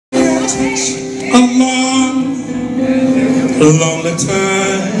such a long, lonely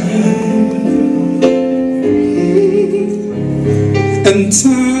time, and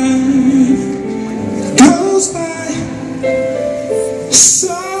time goes by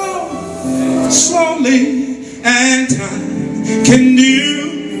so slowly, and time can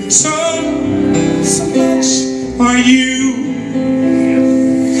do so much. Are you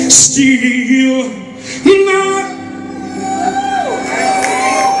still not?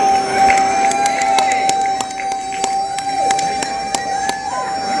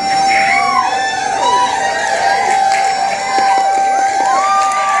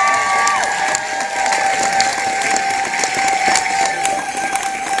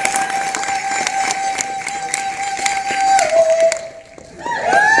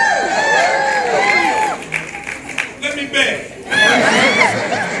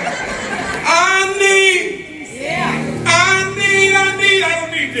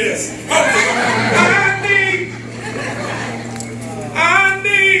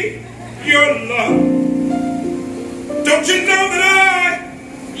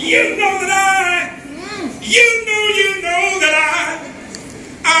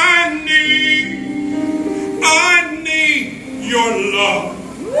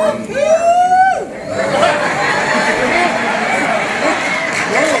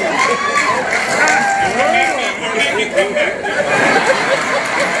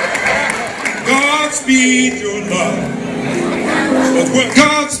 Godspeed your love.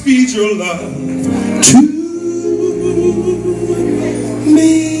 Godspeed your love to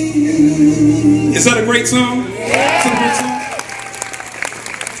me. Is that a great song? Yeah. Is that a great song?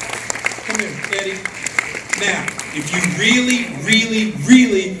 Come here, Eddie. Now, if you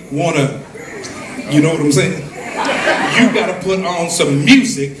really want to, you know what I'm saying? You got to put on some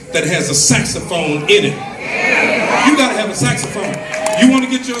music that has a saxophone in it. You got to have a saxophone. You want to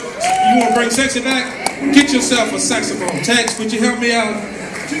bring sexy back? Get yourself a saxophone. Tex, would you help me out?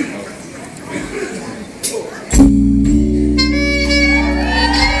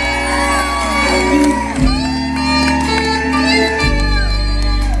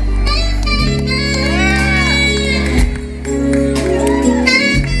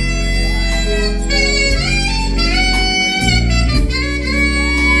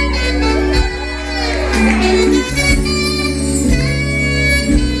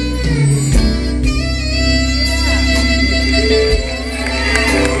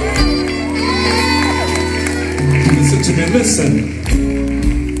 Listen,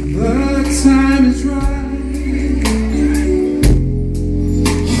 the time is right.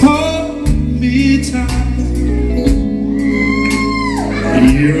 Hold me tight.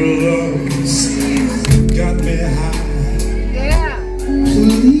 Your love's got me high. Yeah.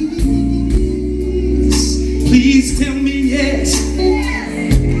 Please tell me yes.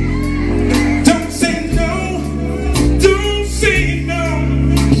 Don't say no. Don't say no.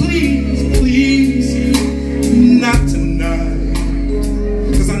 Please, not tonight.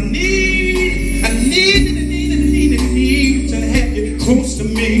 Close to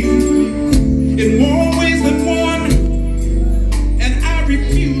me in more ways than one, and I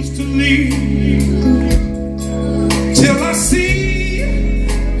refuse to leave till I see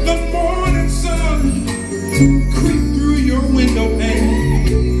the morning sun creep through your window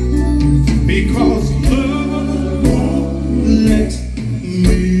pane, because love won't let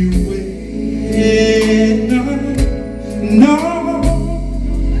me wait. No.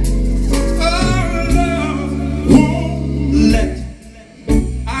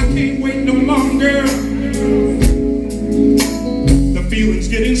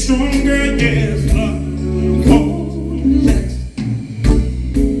 Getting stronger, yes, love won't let.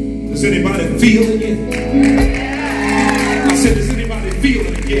 Does anybody feel it yet? I said, does anybody feel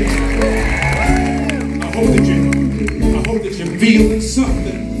it yet? I hope that you're feeling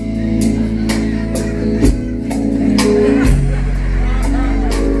something.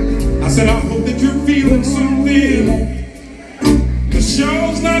 I said, I hope that you're feeling something. The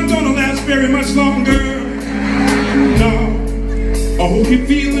show's not gonna last very much longer. No. I hope you're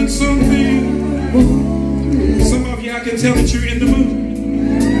feeling something. Some of you, I can tell that you're in the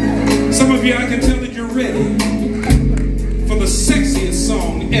mood. Some of you, I can tell that you're ready for the sexiest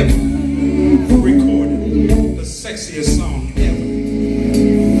song ever recorded. The sexiest song ever.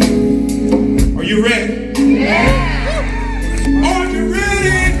 Are you ready? Yeah. Are you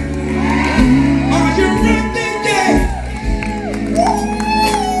ready? Are you ready?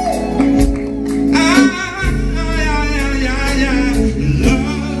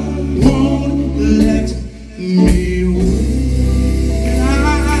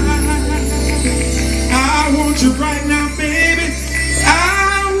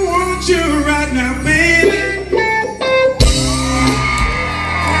 Yeah.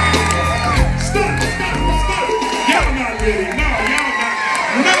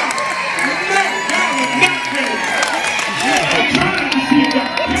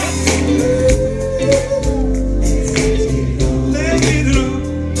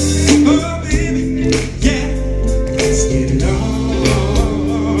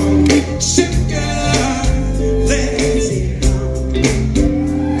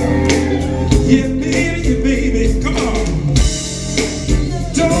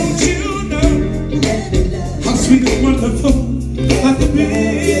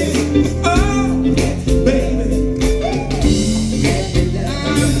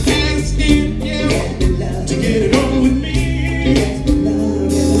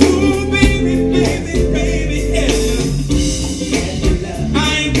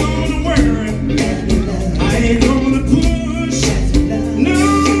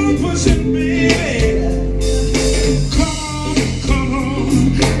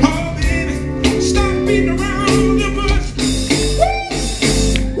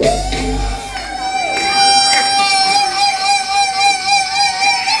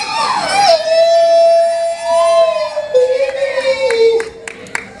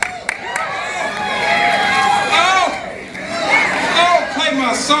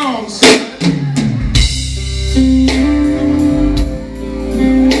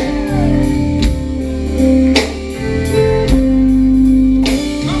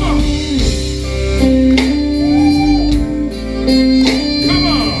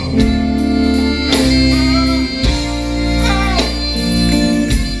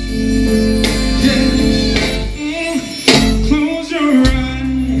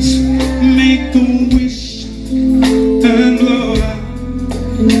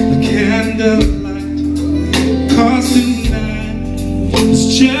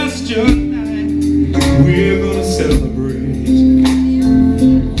 just your night. We're gonna celebrate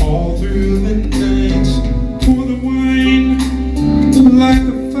all through the night. Pour the wine, light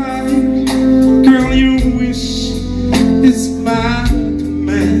the fire. Girl, your wish is my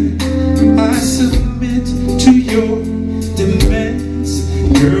command. I submit to your demands.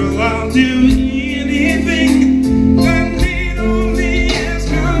 Girl, I'll do anything. That need only is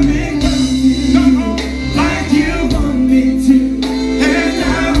coming. Come on, like you want me to. And I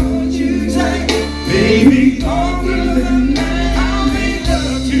hold you tight. Baby, all through the night I'll make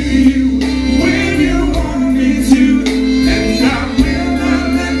love to you when you want me to. And I will not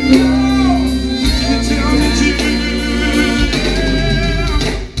let go until you tell me to.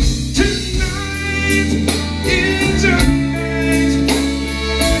 Tonight is your night.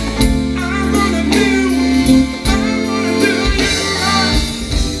 I'm gonna do you right.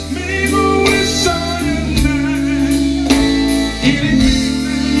 Make a wish on your night. Anything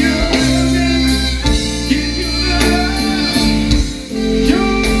that you're asking, give you the love. Your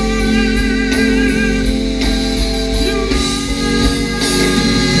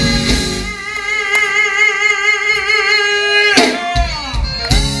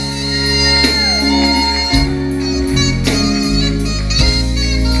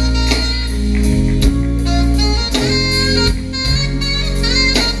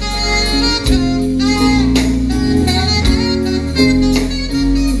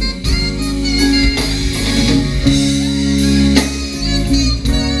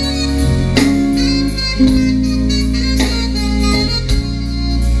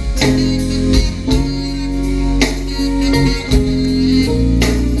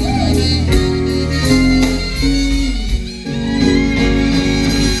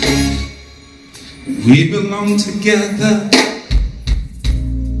we belong together.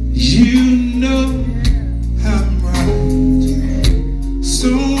 You know I'm right. So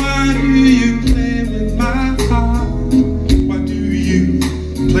why do you play with my heart? Why do you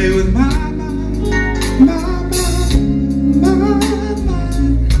play with my mind? My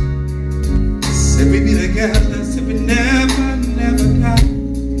mind. Said we'd be together, said we never got.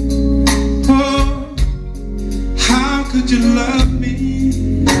 Oh, how could you love me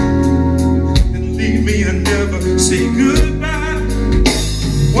and leave me and never say goodbye?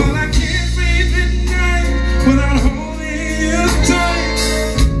 Well, I can't breathe at night without holding you tight.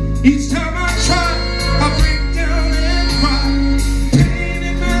 Each time I try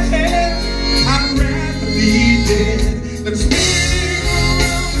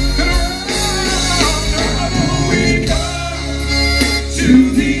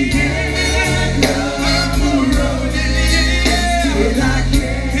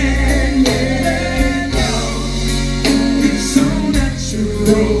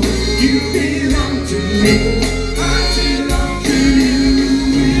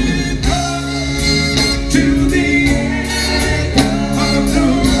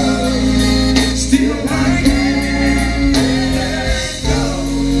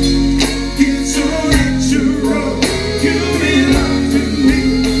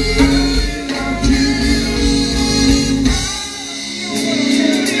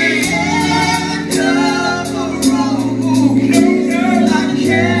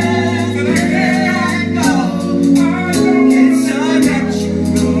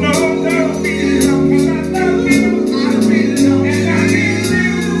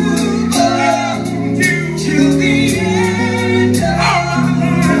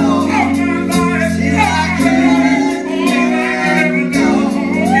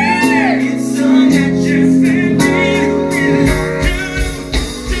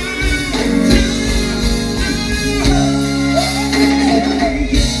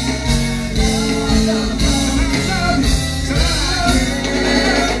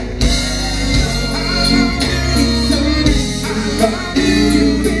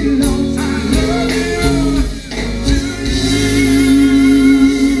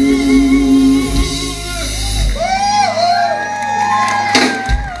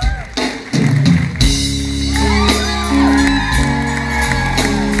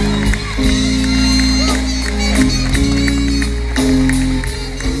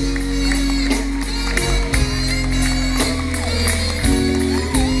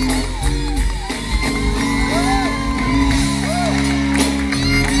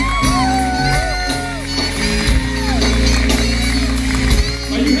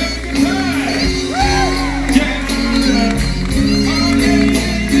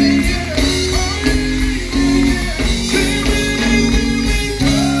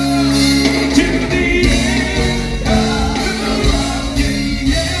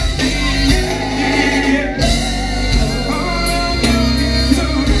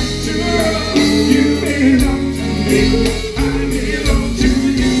you.